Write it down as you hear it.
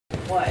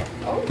What?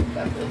 Oh,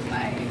 that feels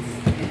nice.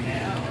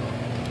 Ew.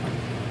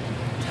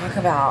 Talk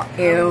about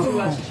ew. To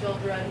us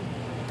children.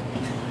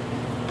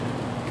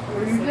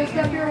 Were you just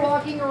up here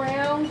walking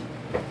around?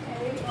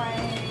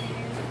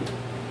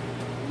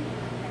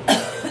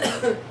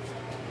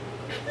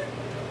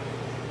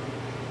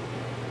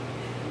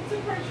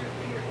 Surprise your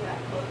feet that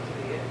close to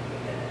the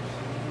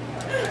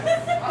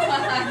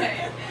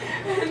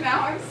finish. Now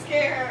I'm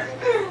scared.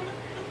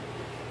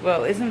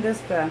 Well, isn't this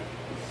the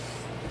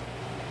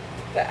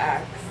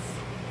axe?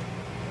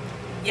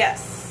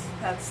 Yes,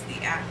 that's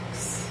the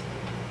axe.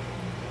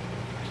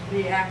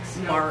 The axe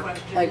mark?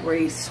 question. Like where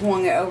he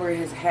swung it over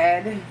his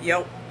head?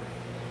 Yep.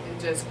 And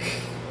just.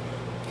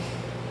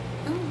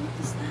 Oh,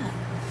 what is that?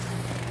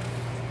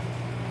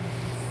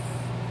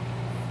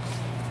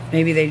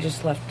 Maybe they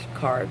just left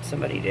cards.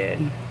 Somebody did.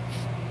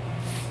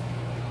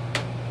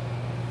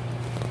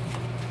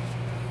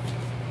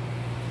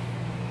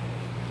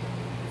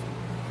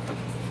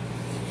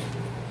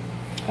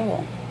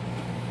 Oh.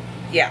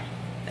 Yeah,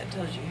 that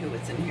tells you who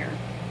it's in here.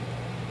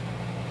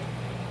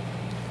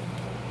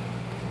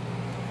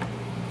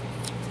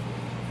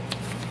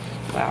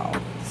 Wow.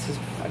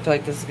 I feel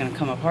like this is going to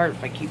come apart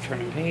if I keep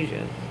turning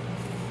pages.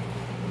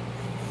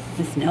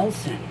 Miss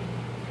Nelson.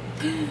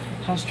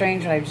 How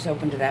strange that I just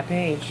opened to that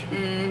page.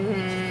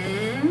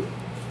 Mm-hmm.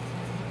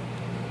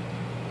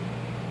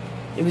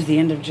 It was the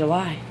end of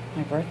July,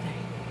 my birthday.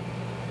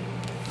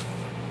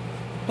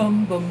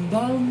 Bum, bum,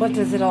 bum. What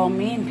does it all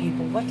mean,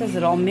 people? What does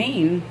it all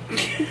mean?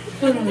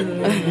 What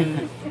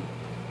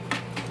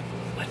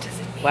does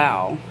it mean?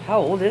 Wow. How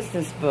old is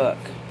this book?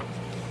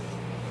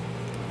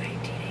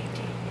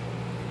 1918.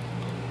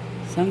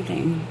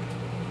 Something.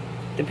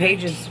 The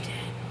pages.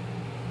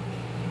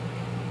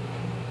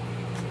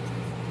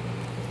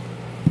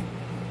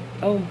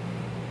 Oh.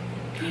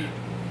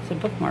 It's a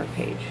bookmark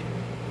page.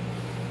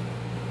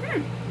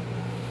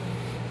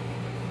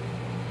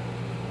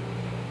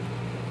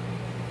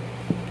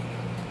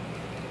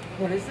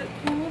 What is it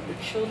called? The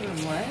Children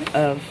what?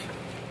 Of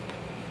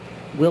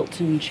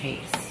Wilton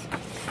Chase.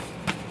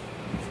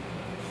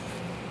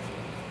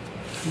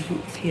 I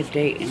don't see a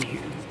date in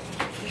here.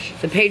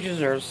 The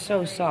pages are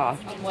so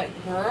soft. I'm like,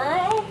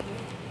 girl.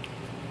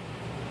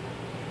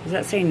 Does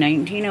that say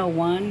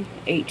 1901?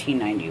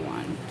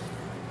 1891.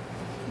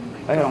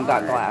 I don't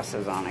got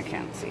glasses on, I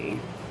can't see.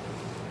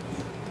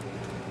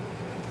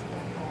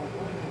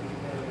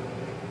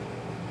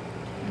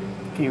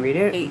 Can you read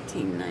it?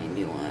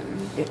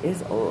 1891. It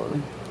is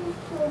old.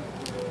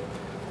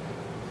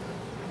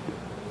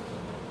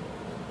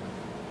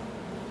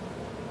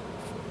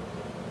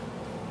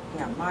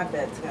 Yeah, my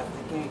bed's got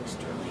the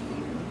gangster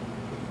lean.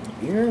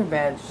 Your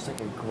bed's just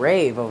like a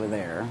grave over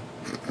there.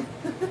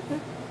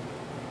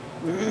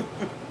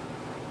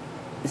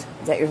 Is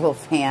that your little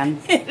fan?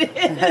 It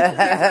is.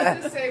 I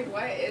was gonna say,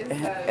 what is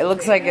that? It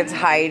looks like it's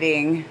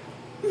hiding.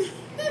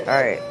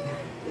 Alright.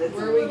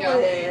 Where are we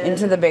going?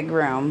 Into the big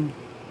room.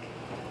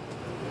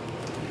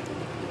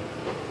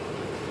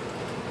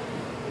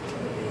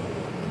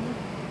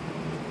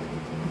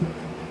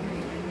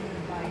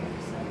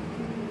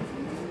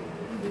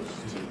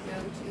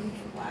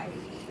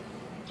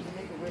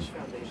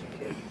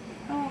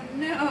 Oh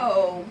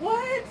no!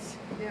 What?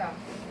 Yeah.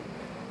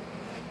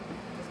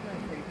 That's kind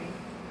of creepy.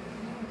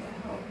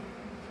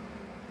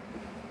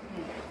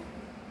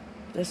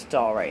 This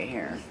doll right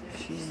here.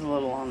 She's a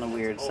little on the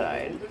weird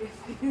side.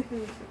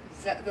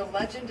 The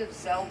Legend of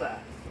Zelda.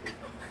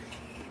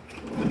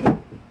 What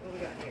do we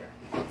got here?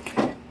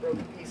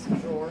 Broken piece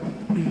of drawer.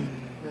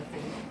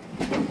 Nothing.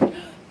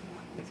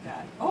 It's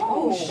got.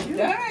 Oh,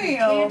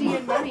 damn! Candy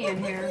and money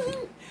in here.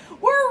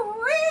 We're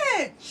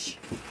rich!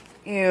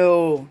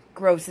 Ew.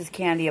 Grossest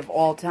candy of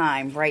all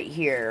time. Right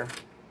here.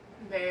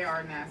 They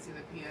are nasty,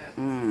 the peanuts.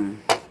 Mmm.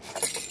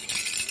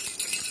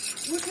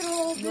 Look at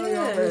all Look at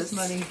all this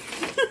money.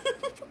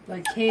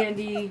 Like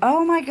candy.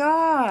 Oh my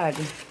god.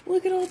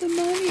 Look at all the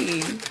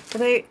money.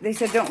 Well, they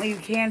said don't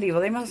leave candy.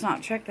 Well, they must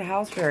not check the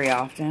house very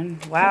often.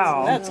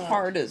 Wow. That's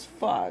hard as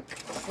fuck.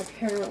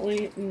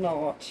 Apparently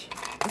not.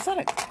 Is that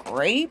a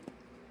grape?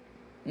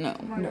 No.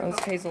 No,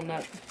 it's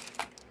hazelnut.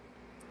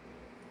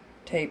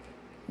 Tape.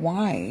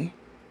 Why?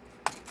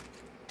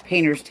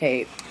 Painter's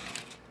tape.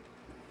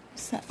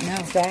 What's that? No.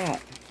 What's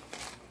that?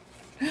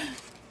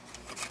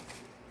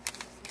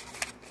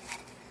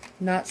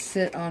 Not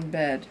sit on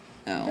bed.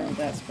 Oh. What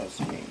that's supposed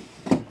to mean.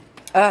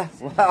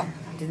 Well,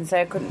 didn't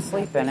say I couldn't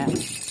sleep in it.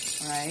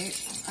 Right?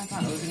 I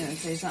thought it was going to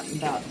say something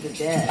about the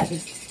dead.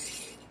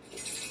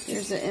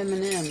 There's an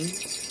M&M.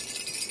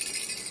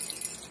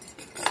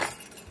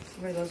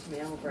 Where are those from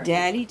the Albrecht?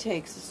 Daddy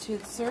takes us to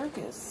the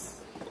circus.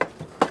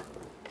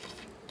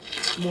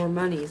 More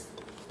monies.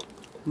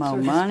 More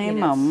Circus money,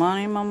 more peanuts.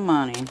 money, more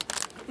money.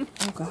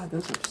 Oh god,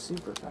 those are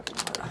super fucking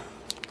hard.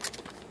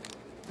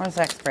 Where's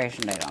the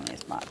expiration date on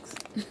these bucks?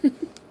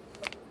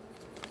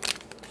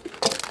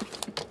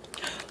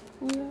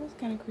 Oh, that was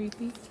kind of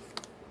creepy.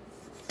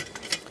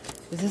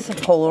 Is this a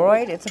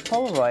Polaroid? It's a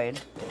Polaroid.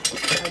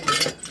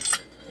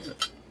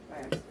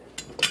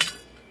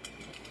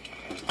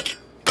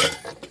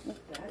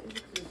 That is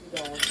a creepy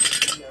dog.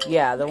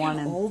 Yeah, the Look one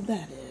how in. old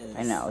that is.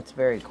 I know, it's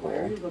very Why are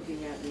cool. you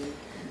looking at me?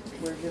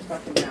 Where's your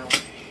fucking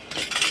mouth?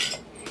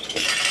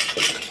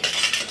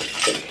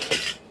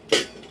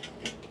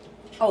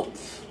 Oh,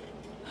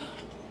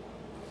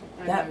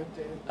 I That- moved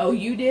it. oh,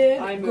 you did,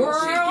 I moved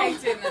girl. She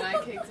kicked it and then I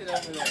kicked it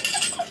over there.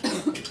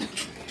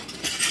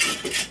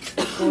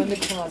 Go in the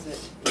closet.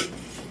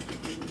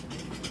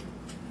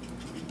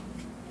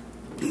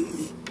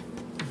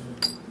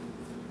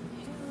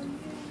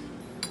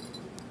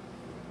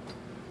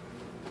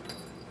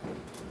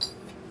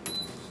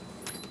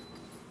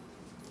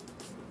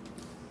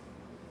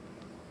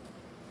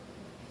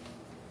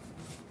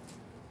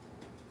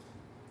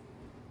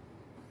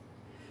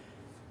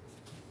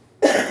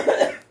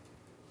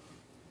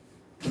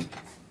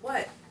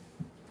 What?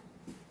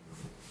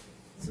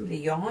 Somebody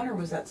yawn, or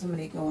was that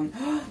somebody going?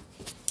 I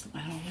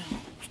don't know.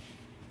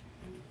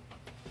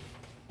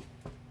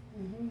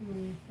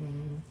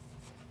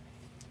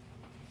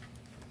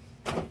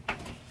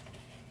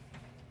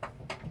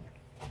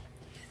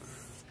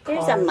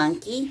 There's a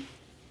monkey.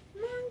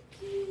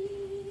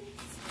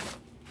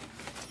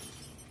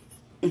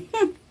 I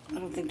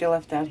don't think they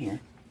left that here.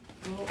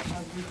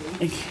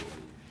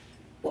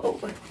 Whoa.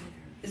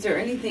 Is there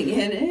anything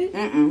in it?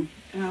 Mm-mm.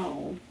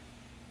 No.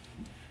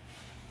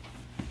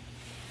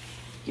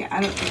 Yeah,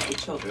 I don't think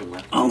the children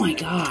left. Oh my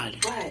God.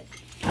 What?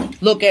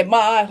 Look at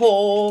my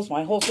horse.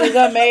 My horse is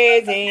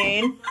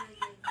amazing.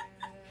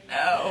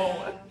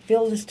 No.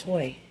 Feel this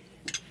toy.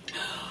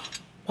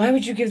 Why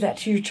would you give that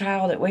to your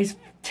child? It weighs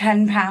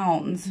 10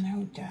 pounds.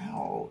 No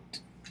doubt.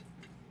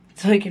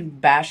 So he can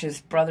bash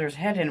his brother's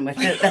head in with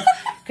it.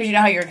 Because you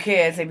know how your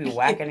kids, they be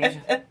whacking each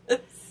other.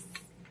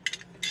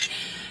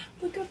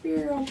 Look up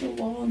here on the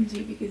wall and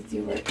see if you can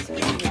see where it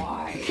says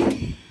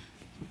why.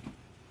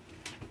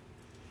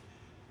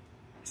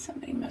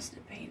 Somebody must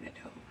have painted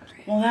over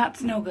it. Well,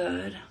 that's no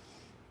good.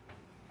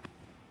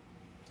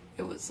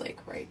 It was like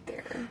right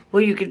there.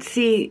 Well, you could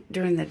see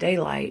during the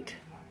daylight.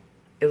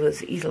 It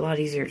was a lot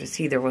easier to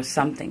see there was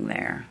something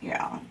there.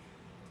 Yeah.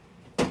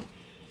 Are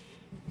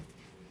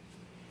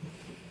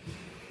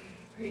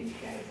you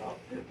guys all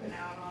pooping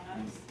out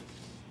on us?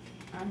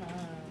 I'm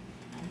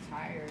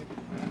tired.